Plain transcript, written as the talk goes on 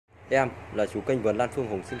Em là chủ kênh vườn lan Phương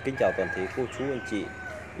Hùng, xin kính chào toàn thể cô chú anh chị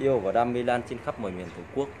yêu và đam mê lan trên khắp mọi miền Tổ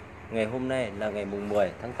quốc. Ngày hôm nay là ngày mùng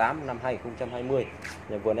 10 tháng 8 năm 2020.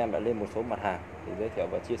 Nhà vườn em đã lên một số mặt hàng để giới thiệu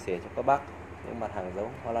và chia sẻ cho các bác những mặt hàng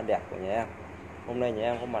giống hoa lan đẹp của nhà em. Hôm nay nhà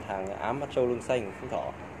em có mặt hàng ám mắt trâu lưng xanh của Phú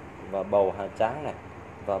Thọ và bầu Hà Tráng này,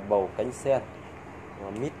 và bầu cánh sen, và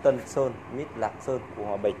mít Tân Sơn, mít Lạc Sơn của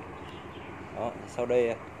Hòa Bình. Đó, sau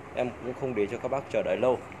đây em cũng không để cho các bác chờ đợi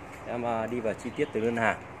lâu, em đi vào chi tiết từ đơn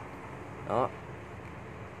hàng. Đó,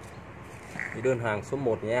 thì đơn hàng số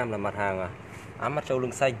 1 nhà em là mặt hàng ám mắt trâu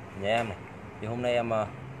lưng xanh nhà em này. Thì hôm nay em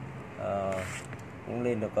cũng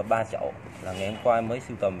lên được 3 chậu. Là ngày hôm qua em mới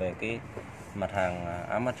sưu tầm về cái mặt hàng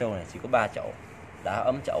ám mắt trâu này, chỉ có 3 chậu, đá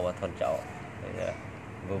ấm chậu và thuần chậu. Để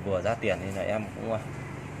vừa giá tiền nên là em cũng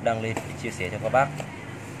đăng lên để chia sẻ cho các bác.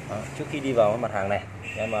 Đó, trước khi đi vào cái mặt hàng này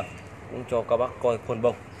em cũng cho các bác coi khuôn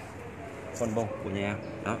bông của nhà em.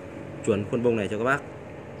 Đó, chuẩn khuôn bông này cho các bác.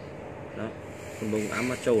 Đó, khuôn bông ám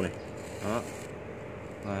mắt trâu này. Đó,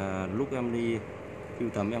 và lúc em đi sưu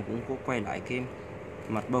tầm em cũng có quay lại cái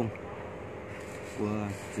mặt bông của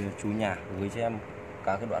chủ nhà gửi cho em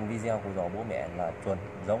cả cái đoạn video của giò bố mẹ là chuẩn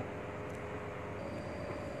giống.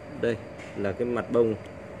 Đây là cái mặt bông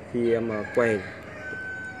khi em quay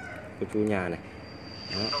của chủ nhà này.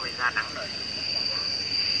 Đó,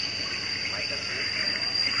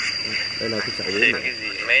 đây là cái chậu ươm này.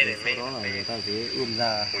 Sau đó là người ta sẽ ươm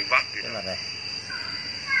ra cái mặt này.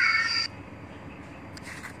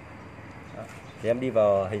 Đó, thì em đi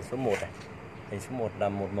vào hình số 1 này. Hình số 1 là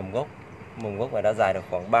một mầm gốc. Mầm gốc này đã dài được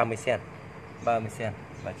khoảng 30 cm.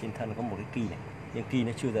 Và trên thân có một cái kỳ này, nhưng kỳ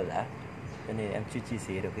nó chưa ra giá, cho nên em chưa chia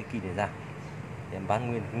sẻ được cái kỳ này ra. Thì em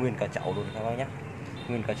bán nguyên cả chậu luôn các bác nhé.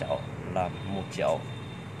 Nguyên cả chậu là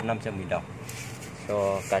 1.500.000 đồng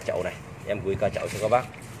cho cả chậu này. Em gửi cả chậu cho các bác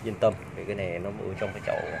yên tâm, vì cái này nó ở trong cái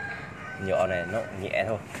chậu nhỏ này nó nhẹ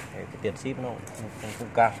thôi, cái tiền ship nó không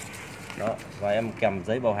cao. Đó, và em kèm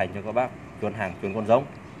giấy bảo hành cho các bác, chuẩn hàng chuẩn con giống.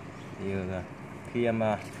 Thì khi em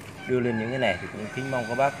đưa lên những cái này thì cũng kính mong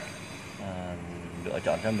các bác lựa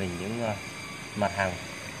chọn cho mình những mặt hàng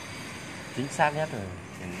chính xác nhất rồi,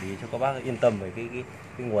 để cho các bác yên tâm về cái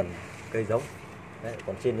nguồn cây giống. Đấy,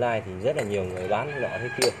 còn trên live thì rất là nhiều người bán cái nọ thế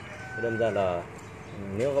kia, đâm ra là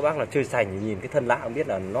nếu các bác là chơi sành thì nhìn cái thân lá cũng biết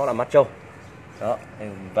là nó là mắt trâu. Đó,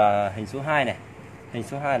 và hình số 2 này, hình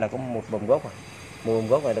số 2 là có một mầm gốc này. Một mầm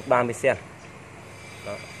gốc này được 30 cm.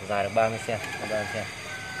 Đó, dài được 30 cm,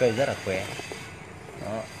 cây rất là khỏe.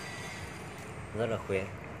 Đó, rất là khỏe,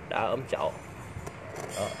 đã ấm chậu.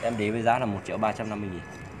 Đó, em để với giá là 1.350.000,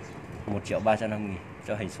 1.350.000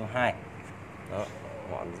 cho hình số 2. Đó,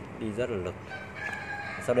 ngọn đi rất là lực.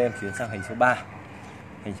 Sau đây em chuyển sang hình số 3.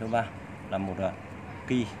 Hình số 3 là một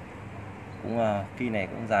kỳ, cũng kỳ này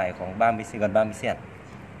cũng dài khoảng 30 gần 30 cm.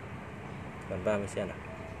 Gần 30 cm này.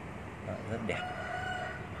 Đó, rất đẹp.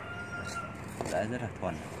 Đã rất là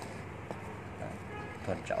thuần. Đó,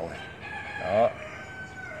 thuần chậu này. Đó.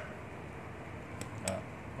 Đó,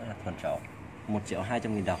 rất là thuần chậu.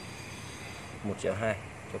 1.200.000 đồng. 1.200.000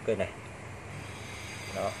 cho cây này.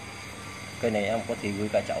 Đó. Cây này em có thể gửi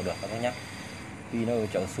cả chậu được các bác nhé. Khi nó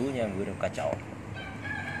chậu sú nha, em gửi được cả chậu.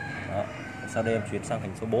 Đó. Sau đây em chuyển sang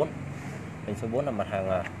hình số 4. Hình số 4 là mặt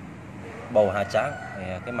hàng bầu Hà Tráng.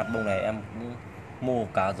 Cái mặt bông này em cũng mua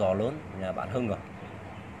cả giò lớn nhà bạn Hưng rồi.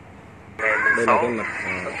 Đây là cái mặt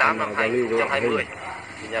tháng 8 năm 2020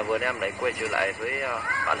 thì nhà vườn em lại quay trở lại với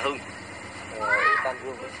bạn Hưng ở Tam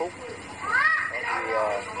Dương Vĩnh Phúc.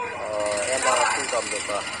 Đó, thì em sưu tầm được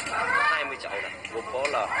 20 chậu này, gồm có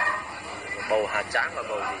là bầu Hà Tráng và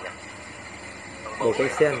bầu gì nhỉ? bầu cây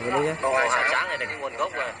sen các bác nhé. Bầu Hà Tráng này là cái nguồn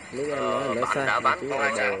gốc rồi. Bạn sai, đã bán bầu Hà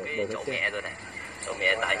Tráng cái bầu chậu mẹ rồi này, chậu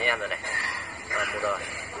mẹ tại nhà em rồi này. Một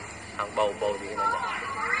hàng bầu gì này nhỉ?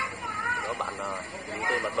 Nó bạn chúng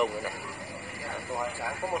tôi mặt bông này này. Bầu Hà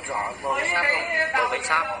Tráng có một giỏ bầu cánh sáp không? Bầu cánh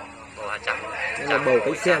sáp, bầu Hà Tráng. Là bầu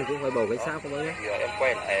cánh sen chứ không phải bầu cánh sáp các bác nhé. Thì em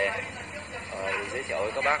quay lại giới thiệu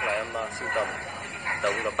với các bác là em sưu tầm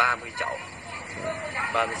tổng là 30 chậu.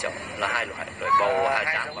 30 chậu là hai loại bầu Hà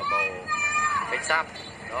Tráng và bầu cánh sáp.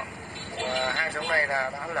 Đó. Hai giống này là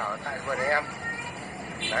đã lở tại vườn em.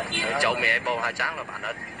 Đấy, chậu mẹ bầu Hà Tráng là bạn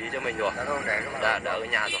đã đi cho mình rồi. Đã ở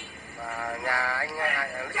nhà rồi. Và nhà anh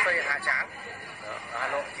xây Hà Tráng ở Hà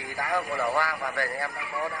Nội thì đã có nở hoa, và về nhà em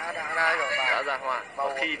đã ra rồi. Đã ra hoa. Và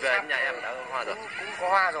khi về nhà em đã có hoa rồi. Cũng có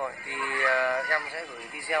hoa rồi thì em sẽ gửi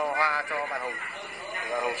video hoa cho bạn Hùng.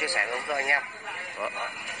 Và Hùng chia sẻ với anh em. Đó.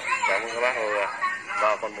 Cảm ơn các bác rồi.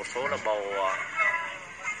 Và còn một số là bầu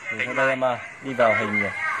Sau đây em đi vào hình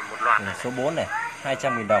số 4 này,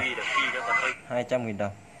 200.000 đồng. 200.000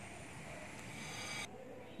 đồng.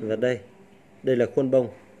 Và đây là khuôn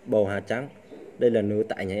bông bầu Hà Trắng Đây là nứa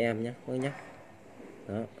tại nhà em nhé các bác nhé.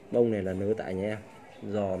 Đó, bông này là nứa tại nhà em,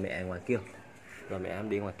 giò mẹ ngoài kia, giò mẹ em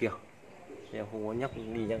đi ngoài kia, em không có nhắc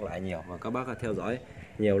đi nhắc lại nhiều. Và các bác theo dõi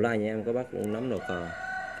nhiều like nhà em, các bác cũng nắm được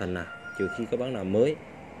phần nào, trừ khi các bác nào mới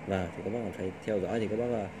vào thì các bác phải theo dõi, thì các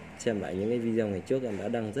bác xem lại những cái video ngày trước em đã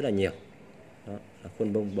đăng rất là nhiều. Đó là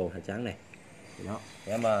khuôn bông bầu hạt trắng này. Đó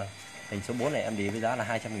em hình số 4 này em đi với giá là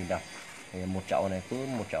 200.000 đồng. Thì một chậu này, cứ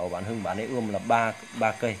một chậu bạn Hưng bạn ấy ươm là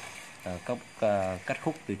ba cây, cắt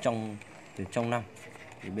khúc từ trong năm,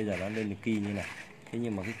 thì bây giờ nó lên được kỳ như này. Thế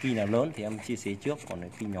nhưng mà cái kỳ nào lớn thì em chia sẻ trước, còn cái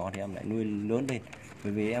kỳ nhỏ thì em lại nuôi lớn lên,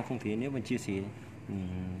 bởi vì em không thể nếu mình chia sẻ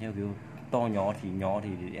theo kiểu to nhỏ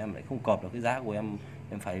thì em lại không cọp được cái giá của em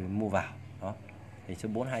phải mua vào. Đó, hình số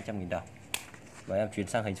 4 200.000 đồng. Và em chuyển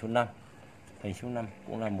sang hình số 5. Hình số 5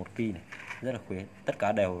 cũng là một kỳ này, rất là khỏe, tất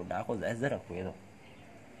cả đều đã có rễ rất là khỏe rồi.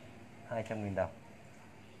 200.000 đồng.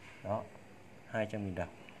 Đó, 200.000 đồng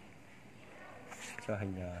cho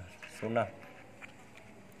hình số 5.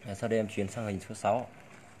 Sau đây em chuyển sang hình số 6.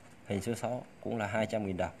 Hình số 6 cũng là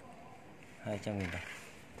 200.000 đồng. 200.000 đồng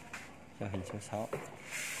cho hình số 6.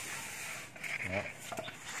 Đó.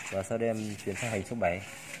 Và sau đây em chuyển sang hình số 7.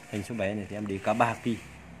 Hình số 7 này thì em đi cả 3 kỳ.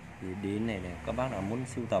 Thì đến này các bác nào muốn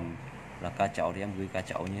sưu tầm là cá chậu thì em gửi cá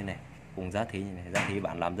chậu như này, cùng giá thị như này, giá thị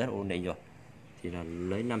bạn làm rất ổn định rồi, thì là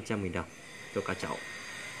lấy 500.000 đồng cho cá chậu.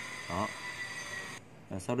 Đó.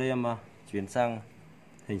 Và sau đây em chuyển sang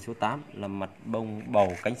hình số 8 là mặt bông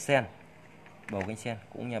bầu cánh sen. Bầu cánh sen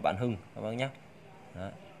cũng nhà bạn Hưng các bác nhé. Đó.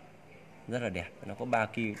 Rất là đẹp, nó có 3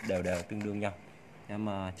 kỳ đều tương đương nhau. Em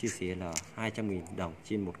chia sẻ là 200.000 đồng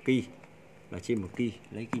trên một kỳ, là trên một kỳ,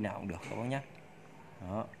 lấy kỳ nào cũng được các bác nhé.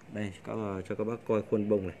 Đó, đây cho các bác coi khuôn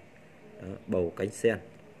bông này. Đó, bầu cánh sen,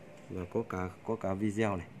 và có cả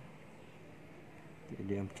video này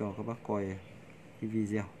để em cho các bác coi cái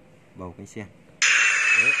video bầu cánh sen.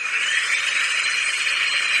 Đấy.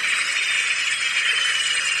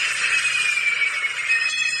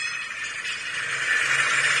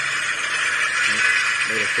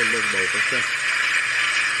 Đây là khuôn bông bầu cánh sen.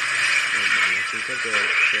 Bạn nó cung cấp cho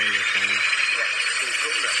em là sang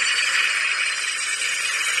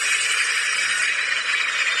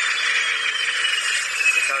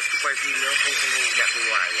sao quay phim nó không đẹp bên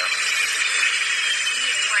ngoài nhỉ?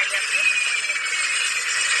 Ngoài đẹp lắm.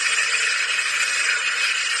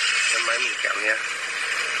 Máy mình chậm nha.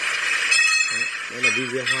 Đây là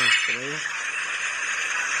video hoa các bác nhé.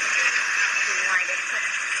 Ngoài đẹp thật.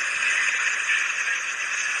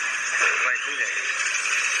 Quay không để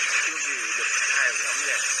chưa gì được hai lắm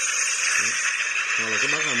nhỉ. Hoặc là các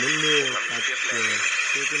bác nào muốn mua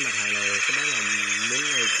cái mặt hàng này, các bác nào muốn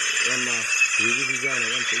em gửi cái video này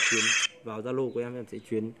em sẽ chuyển vào Zalo của em sẽ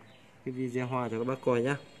chuyển cái video hoa cho các bác coi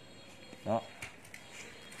nhá. Đó,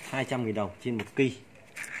 200.000 đồng trên một kỳ,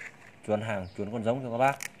 chuẩn hàng, chuẩn con giống cho các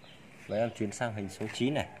bác. Và em chuyển sang hình số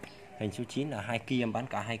 9 này. Hình số 9 là 2 kỳ, em bán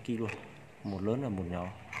cả 2 kỳ luôn, một lớn và một nhỏ.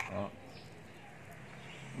 Đó,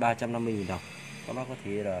 350.000 đồng. Các bác có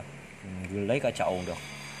thể là lấy cả chậu cũng được.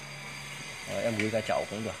 Em gửi cả chậu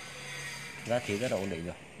cũng được, giá trị rất là ổn định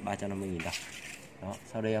rồi, 350.000 đồng. Đó,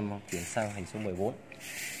 sau đây em chuyển sang hình số 14.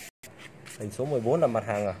 Hình số 14 là mặt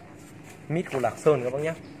hàng mít của Lạc Sơn các bác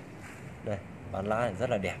nhé. Đây, bán lá này rất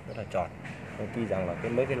là đẹp, rất là tròn. Tuy rằng là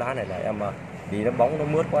mấy cái lá này là em vì nó bóng nó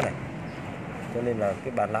mướt quá này, cho nên là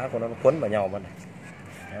cái bàn lá của nó quấn vào nhau bên này.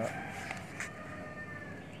 Đó.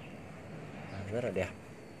 Rất là đẹp.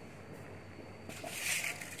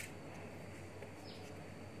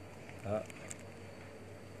 Đó,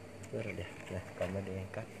 rất là đẹp. Này, còn bên đây anh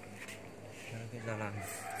cắt cái da lăng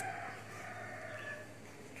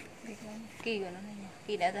kỳ của nó này,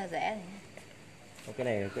 kỳ đã ra rẽ rồi. cái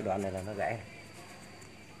này, cái đoạn này là nó rẽ này.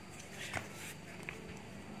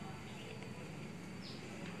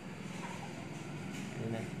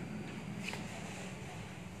 Đây này.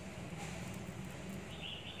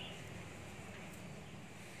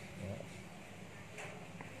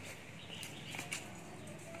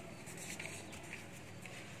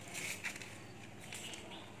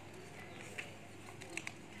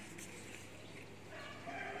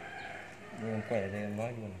 Em quay lại đây em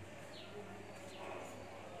nói luôn.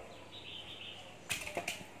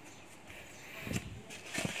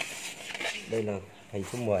 Đây là hình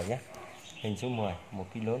số 10 nhé. Hình số 10, một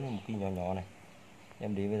kỳ lớn và một kỳ nhỏ nhỏ này.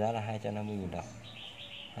 Em đi với giá là 250.000 đồng.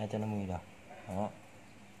 250.000 đồng. Đó.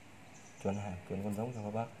 Chuẩn hàng, chuẩn con giống cho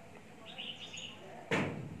các bác.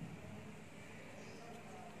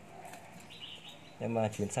 Em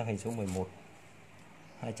chuyển sang hình số 11.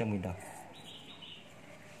 200.000 đồng.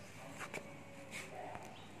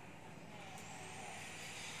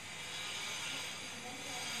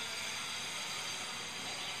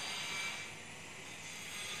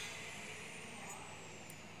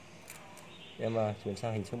 Em chuyển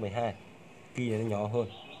sang hình số 12. Kỳ này nó nhỏ hơn,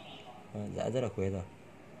 giá rất là khỏe rồi,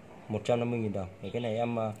 150.000 đồng. Thì cái này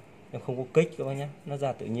em không có kích các bác nhé, nó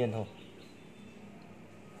ra tự nhiên thôi.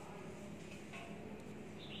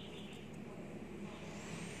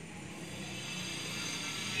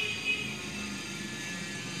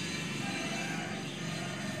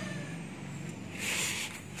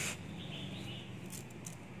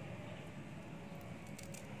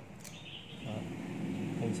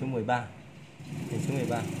 Hình số 13. Hình số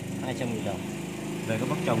 13 200.000 đồng. Về các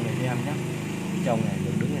bác trồng này cho em nhé. Trồng này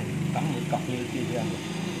được đứng này, cắm một cọc như kia cho em.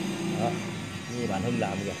 Đó, như bạn Hưng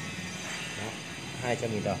làm kìa. Đó,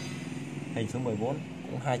 200.000 đồng. Hình số 14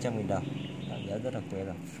 cũng 200.000 đồng. Đó, giá rất là khỏe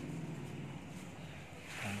rồi.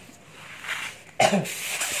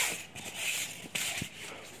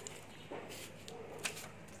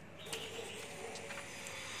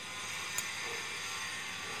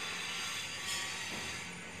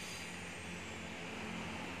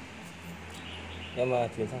 Em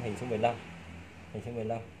chuyển sang hình số 15. Hình số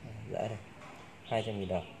 15 giá đây 200.000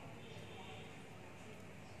 đồng.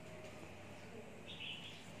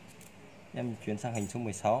 Em chuyển sang hình số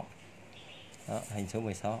 16. Đó, hình số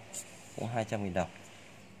 16 cũng 200.000 đồng.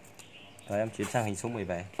 Rồi em chuyển sang hình số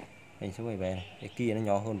 17. Hình số 17 này, cái kia nó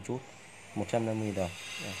nhỏ hơn một chút, 150.000 đồng.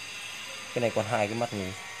 Cái này còn hai cái mắt ngủ,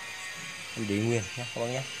 em để nguyên nhé các bác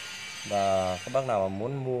nhé. Và các bác nào mà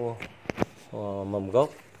muốn mua mầm gốc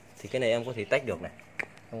thì cái này em có thể tách được này,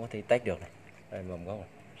 em có thể tách được này. Đây, mầm gốc này,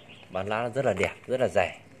 bán lá nó rất là đẹp, rất là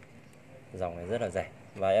dày, dòng này rất là dày.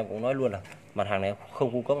 Và em cũng nói luôn là mặt hàng này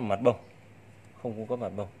không cung cấp mặt bông, không cung cấp mặt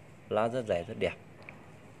bông, lá rất dày, rất đẹp.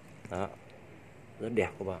 Đó, rất đẹp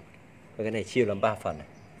các bạn. Và cái này chia làm 3 phần này.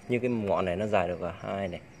 Như cái ngọn này nó dài được 2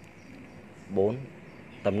 này, 4,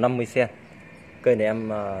 tầm 50 cm. Cây này em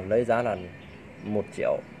lấy giá là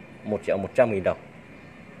 1.100.000 đồng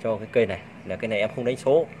cho cái cây này. Là cái này em không đánh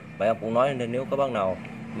số, và em cũng nói nên nếu các bác nào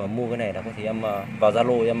mà mua cái này là có thể em vào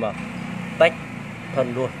Zalo em tách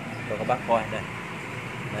thân luôn cho các bác coi đây.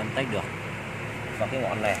 Để em tách được. Và cái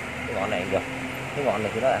ngọn này được. Cái ngọn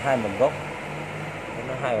này thì nó là 2 mầm gốc.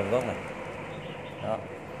 Nó 2 mầm gốc này. Đó.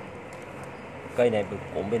 Cây này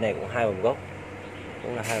cũng bên này cũng 2 mầm gốc.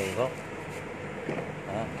 Cũng là 2 mầm gốc.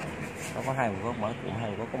 Đó. Nó có 2 mầm gốc, mỗi cũng 2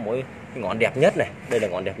 mầm gốc, có mỗi cái ngọn đẹp nhất này, đây là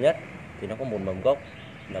ngọn đẹp nhất thì nó có 1 mầm gốc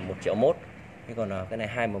là 1,1 triệu. Thế còn cái này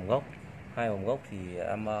 2 mầm gốc. 2 mầm gốc thì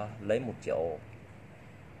em lấy 1,4 triệu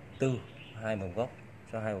 2 mầm gốc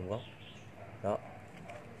cho 2 mầm gốc. Đó.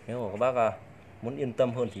 Nếu mà các bác muốn yên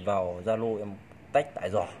tâm hơn thì vào Zalo em tách tại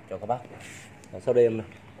giỏ cho các bác. Sau đây em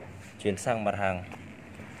chuyển sang mặt hàng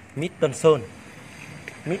mít Tân Sơn.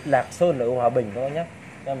 Mít Lạc Sơn là ở Hòa Bình các bác nhé.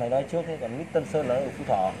 Em phải nói trước, còn mít Tân Sơn là ở Phú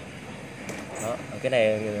Thọ. Đó, cái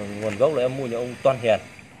này nguồn gốc là em mua nhà ông Toan Hiền.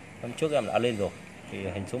 Hôm trước em đã lên rồi. Thì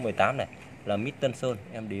hình số 18 này là mít Tân Sơn,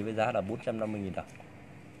 em đi với giá là 450.000 đồng.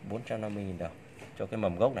 450.000 đồng cho cái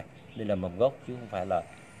mầm gốc này. Đây là mầm gốc chứ không phải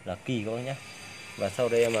là kỳ các bác nhé. Và sau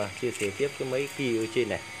đây em chia sẻ tiếp cái mấy kỳ ở trên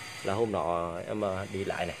này là hôm nọ em đi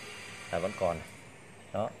lại này là vẫn còn này.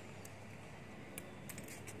 Đó.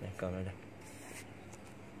 Đây, cầm đây.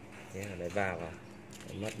 Thế là lại vào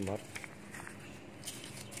mất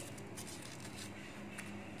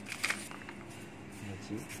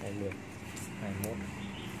 19, 20, 21.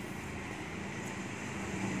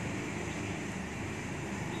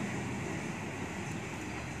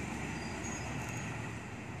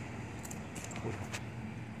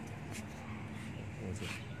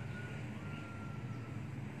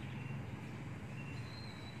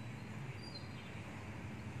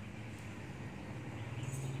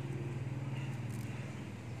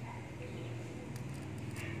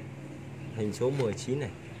 Hình số 19 này.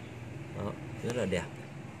 Đó, rất là đẹp.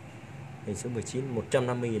 Hình số 19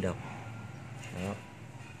 150.000 đồng. Đó.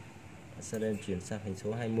 Sau đây em chuyển sang hình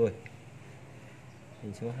số 20.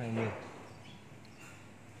 Hình số 20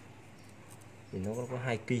 thì nó có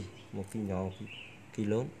 2 kỳ, một kỳ nhỏ, một kỳ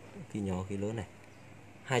lớn, kỳ nhỏ, kỳ lớn này.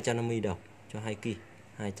 250.000 đồng cho 2 kỳ,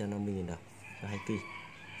 250.000 đồng cho 2 kỳ.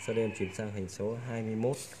 Sau đây em chuyển sang hình số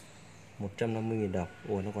 21 150.000 đồng.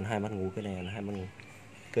 Ủa nó còn 2 mắt ngủ, cái này là 2 mắt ngủ.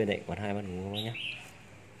 Cây này còn 2 mắt ngủ các bác nhé.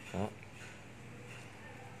 Đó.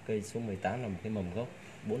 Cây số 18 là một cái mầm gốc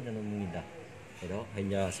 450.000 đồng. Thì đó,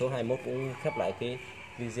 hình số 21 cũng khép lại cái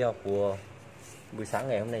video của buổi sáng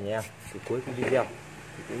ngày hôm nay nha em. Thì cuối cái video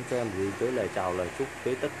thì cũng cho em gửi tới lời chào, lời chúc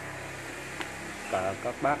tới tất cả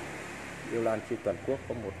các bác yêu Lan trên toàn quốc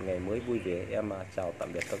có một ngày mới vui vẻ. Em chào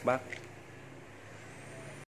tạm biệt các bác.